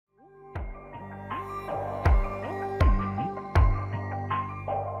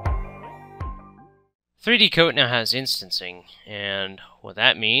3D-Coat now has instancing, and what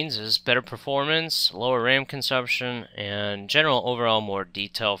that means is better performance, lower RAM consumption, and general overall more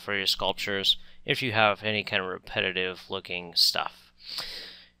detail for your sculptures if you have any kind of repetitive looking stuff.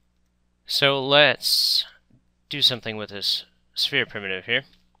 So let's do something with this sphere primitive here.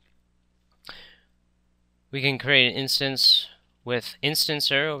 We can create an instance with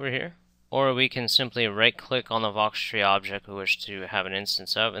instancer over here, or we can simply right click on the Voxtree object we wish to have an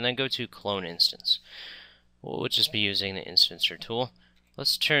instance of and then go to clone instance. We'll just be using the instancer tool.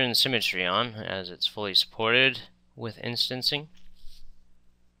 Let's turn symmetry on as it's fully supported with instancing.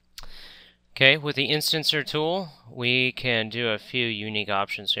 Okay, with the instancer tool we can do a few unique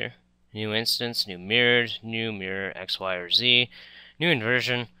options here. New instance, new mirrored, new mirror X, Y, or Z, new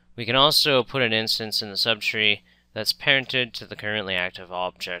inversion. We can also put an instance in the subtree that's parented to the currently active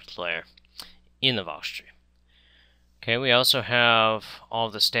object layer in the Voxtree. Okay, we also have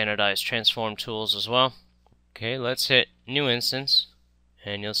all the standardized transform tools as well. Okay, let's hit new instance,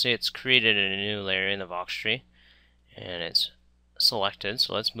 and you'll see it's created a new layer in the Voxtree, and it's selected,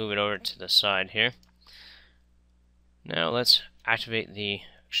 so let's move it over to the side here. Now let's activate the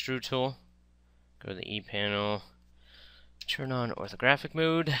extrude tool, go to the E panel, turn on orthographic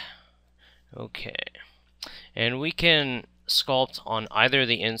mode. Okay, and we can sculpt on either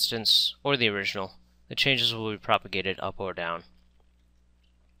the instance or the original. The changes will be propagated up or down.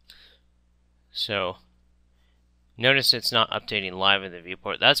 So notice it's not updating live in the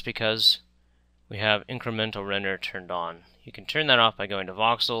viewport. That's because we have incremental render turned on. You can turn that off by going to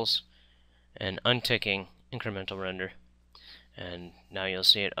voxels and unticking incremental render, and now you'll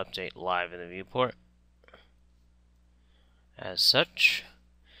see it update live in the viewport. As such,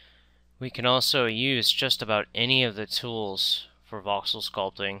 we can also use just about any of the tools for voxel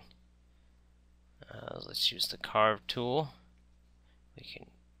sculpting. Let's use the carve tool. We can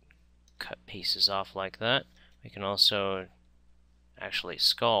cut pieces off like that. We can also actually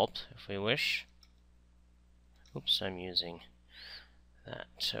sculpt if we wish. Oops, I'm using that.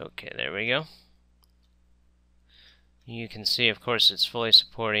 Okay, there we go. You can see, of course, it's fully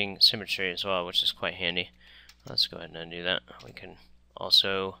supporting symmetry as well, which is quite handy. Let's go ahead and undo that. We can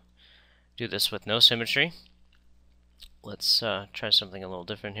also do this with no symmetry. Let's try something a little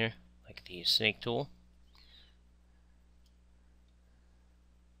different here, like the snake tool.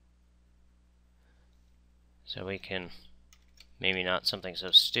 So we can, maybe not something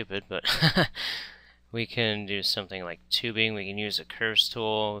so stupid, but we can do something like tubing. We can use a curves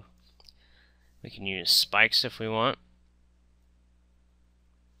tool. We can use spikes if we want.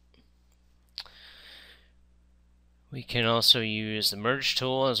 We can also use the merge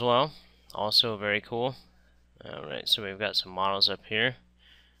tool as well. Also very cool. Alright, so we've got some models up here.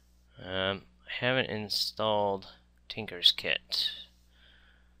 I haven't installed Tinker's Kit,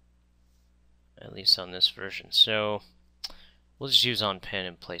 at least on this version, so we'll just use on pen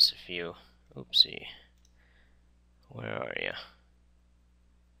and place a few. Oopsie. Where are you?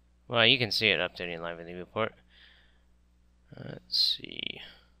 Well, you can see it updating live in the viewport. Let's see.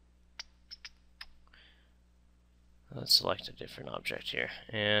 Let's select a different object here,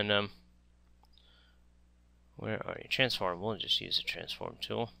 and where are you? Transform. We'll just use the transform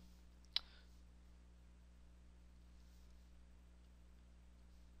tool.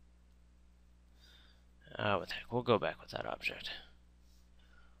 What the heck? We'll go back with that object.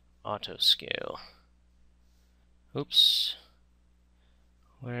 Auto scale. Oops.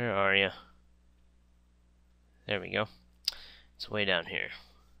 Where are you? There we go. It's way down here.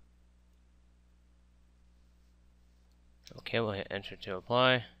 Okay, we'll hit enter to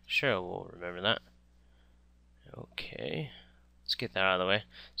apply. Sure, we'll remember that. Okay, let's get that out of the way.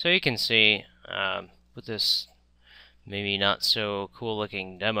 So you can see with this maybe not so cool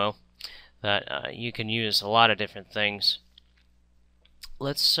looking demo that you can use a lot of different things.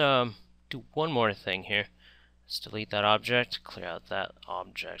 Let's do one more thing here. Let's delete that object, clear out that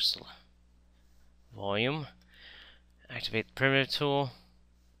object's volume, activate the primitive tool,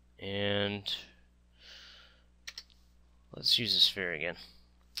 and let's use the sphere again.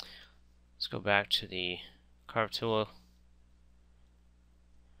 Let's go back to the carve tool,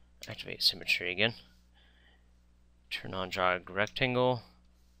 activate symmetry again, turn on draw a rectangle,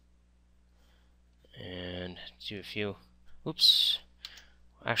 and do a few, oops,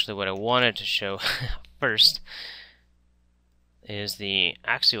 actually what I wanted to show first is the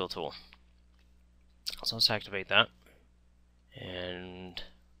axial tool. So let's activate that, and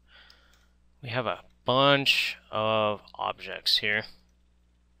we have a bunch of objects here.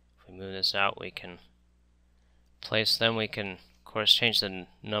 If we move this out, we can place them. We can, of course, change the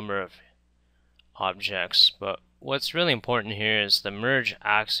number of objects, but what's really important here is the merge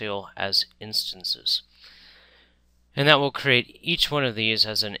axial as instances. And that will create each one of these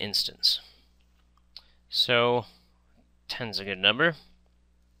as an instance. So 10 is a good number.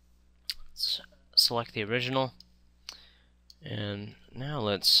 Let's select the original. And now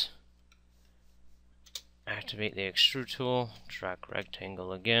let's activate the extrude tool, drag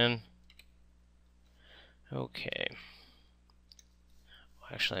rectangle again. Okay.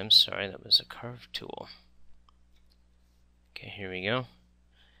 Actually, I'm sorry, that was a curve tool. Okay, here we go.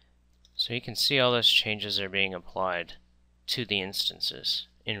 So you can see all those changes are being applied to the instances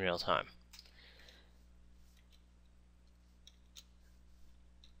in real time.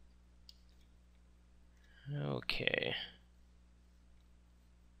 Okay.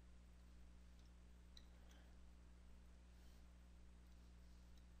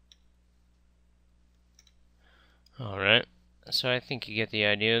 Alright, so I think you get the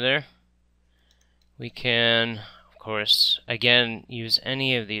idea there. We can, of course, again, use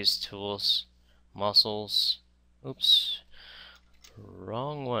any of these tools, muscles. Oops,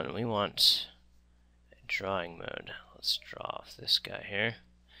 wrong one. We want drawing mode. Let's draw off this guy here.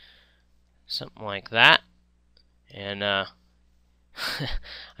 Something like that. And I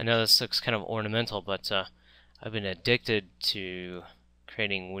know this looks kind of ornamental, but I've been addicted to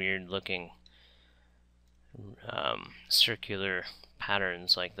creating weird looking circular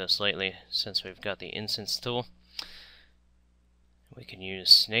patterns like this lately since we've got the instance tool. We can use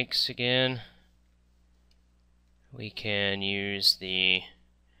snakes again. We can use the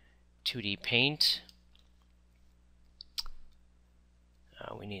 2D paint.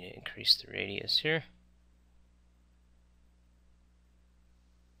 We need to increase the radius here.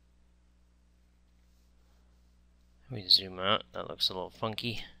 We zoom out, that looks a little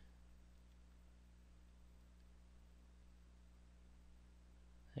funky.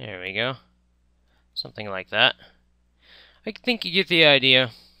 There we go. Something like that. I think you get the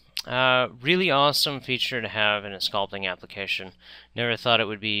idea. Really awesome feature to have in a sculpting application. Never thought it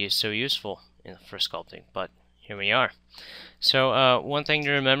would be so useful for sculpting, but here we are. So one thing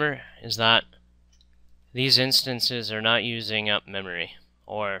to remember is that these instances are not using up memory,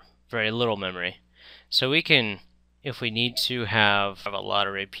 or very little memory. So we can, if we need to, have a lot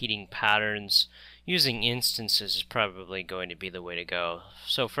of repeating patterns, using instances is probably going to be the way to go.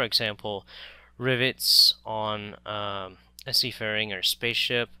 So for example, rivets on a seafaring or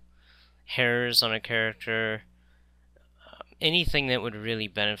spaceship, hairs on a character, anything that would really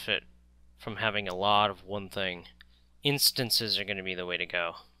benefit from having a lot of one thing. Instances are going to be the way to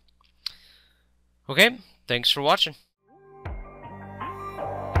go. Okay, thanks for watching.